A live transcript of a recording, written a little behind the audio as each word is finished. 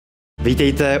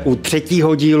Vítejte u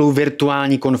třetího dílu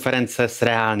virtuální konference s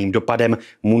reálným dopadem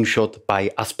Moonshot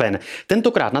by Aspen.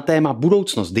 Tentokrát na téma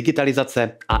budoucnost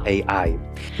digitalizace a AI.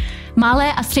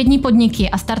 Malé a střední podniky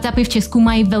a startupy v Česku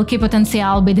mají velký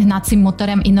potenciál být hnacím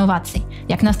motorem inovací,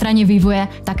 jak na straně vývoje,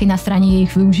 tak i na straně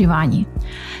jejich využívání.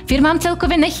 Firmám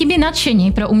celkově nechybí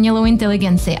nadšení pro umělou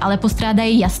inteligenci, ale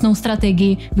postrádají jasnou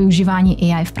strategii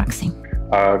využívání AI v praxi.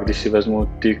 A když si vezmu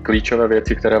ty klíčové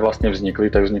věci, které vlastně vznikly,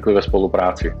 tak vznikly ve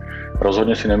spolupráci.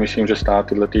 Rozhodně si nemyslím, že stát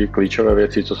tyhle ty klíčové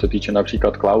věci, co se týče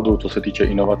například cloudu, co se týče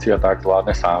inovací a tak,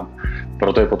 zvládne sám.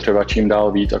 Proto je potřeba čím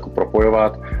dál víc jako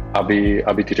propojovat,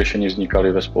 aby ty řešení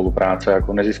vznikaly ve spolupráci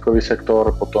jako neziskový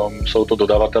sektor, potom jsou to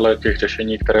dodavatelé těch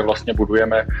řešení, které vlastně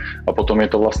budujeme a potom je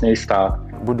to vlastně i stát.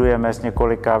 Budujeme s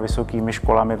několika vysokými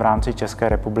školami v rámci České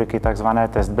republiky takzvané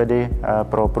testbedy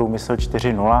pro průmysl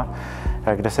 4.0,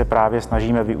 kde se právě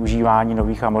snažíme využívání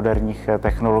nových a moderních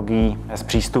technologií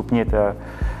zpřístupnit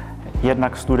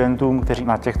jednak studentům, kteří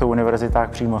na těchto univerzitách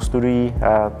přímo studují,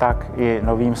 tak i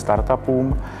novým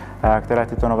startupům, které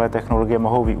tyto nové technologie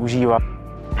mohou využívat.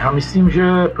 Já myslím,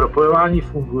 že propojování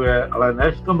funguje, ale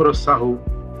ne v tom rozsahu,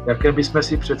 jaké bychom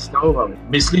si představovali.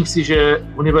 Myslím si, že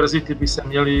univerzity by se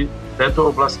měly v této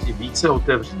oblasti více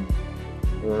otevřít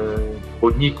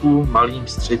podnikům, malým,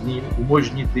 středním,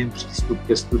 umožnit jim přístup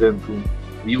ke studentům,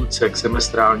 výuce, k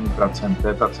semestrálním pracem, to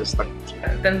je ta cesta.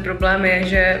 Ten problém je,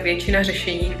 že většina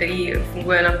řešení, který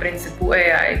funguje na principu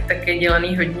AI, tak je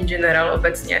dělaný hodně general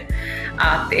obecně.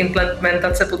 A ty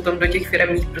implementace potom do těch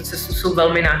firemních procesů jsou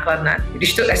velmi nákladné.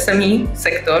 Když to SME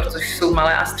sektor, což jsou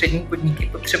malé a střední podniky,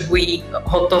 potřebují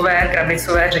hotové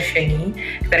krabicové řešení,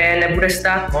 které nebude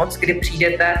stát moc, kdy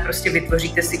přijdete, prostě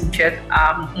vytvoříte si účet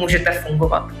a můžete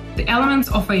fungovat. The elements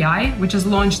of AI, which is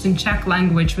launched in Czech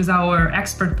language with our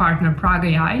expert partner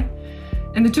Prague AI,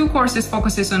 and the two courses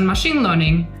focuses on machine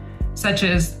learning, such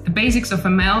as the basics of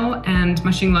ML and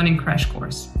machine learning crash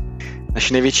course.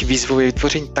 Naší největší výzvou je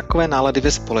vytvoření takové nálady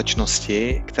ve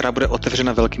společnosti, která bude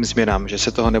otevřena velkým změnám, že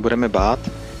se toho nebudeme bát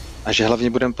a že hlavně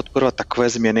budeme podporovat takové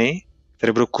změny,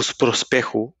 které budou ku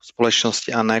prospěchu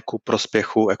společnosti a ne ku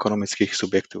prospěchu ekonomických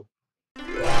subjektů.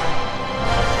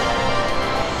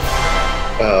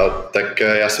 Tak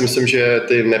já si myslím, že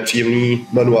ty nepříjemné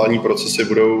manuální procesy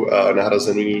budou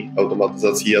nahrazený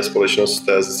automatizací a společnost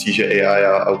zjistí, že AI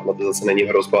a automatizace není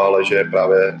hrozba, ale že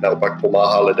právě naopak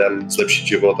pomáhá lidem zlepšit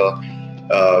život a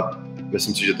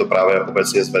myslím si, že to právě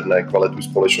obecně zvedne kvalitu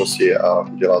společnosti a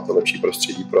udělá to lepší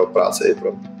prostředí pro práci i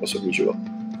pro osobní život.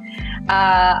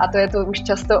 A to je to už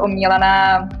často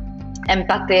omílaná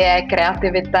empatie,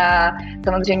 kreativita,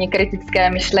 samozřejmě kritické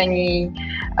myšlení,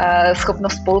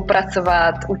 schopnost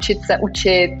spolupracovat, učit se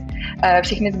učit.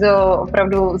 Všechny tyto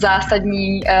opravdu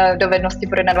zásadní dovednosti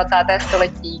pro 21.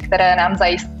 století, které nám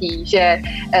zajistí, že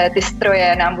ty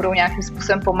stroje nám budou nějakým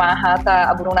způsobem pomáhat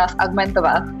a budou nás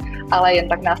augmentovat, ale jen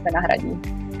tak nás nenahradí.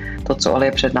 To, co ale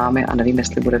je před námi a nevím,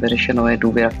 jestli bude vyřešeno, je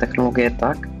důvěra v technologie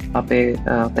tak, aby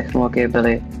technologie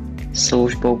byly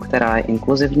službou, která je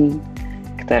inkluzivní,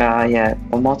 která je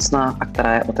pomocná a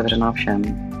která je otevřená všem.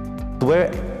 Where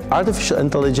artificial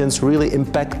intelligence really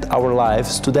impact our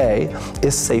lives today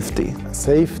is safety.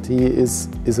 Safety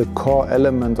is a core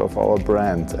element of our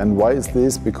brand. And why is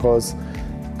this? Because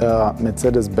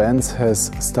Mercedes-Benz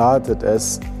has started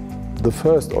as the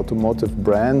first automotive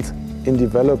brand in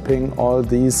developing all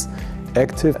these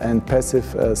active and passive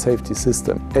safety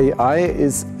system. AI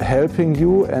is helping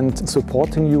you and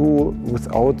supporting you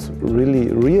without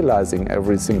really realizing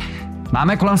everything.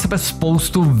 Máme kolem sebe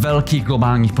spoustu velkých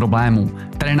globálních problémů,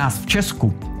 které nás v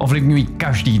Česku ovlivňují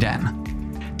každý den.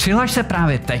 Přihlaš se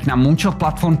právě teď na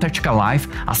moonshotplatform.live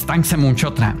a staň se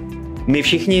moonshotrem. My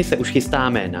všichni se už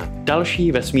chystáme na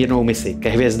další vesmírnou misi ke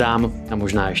hvězdám a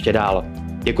možná ještě dál.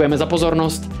 Děkujeme za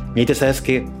pozornost, mějte se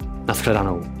hezky,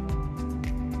 nashledanou.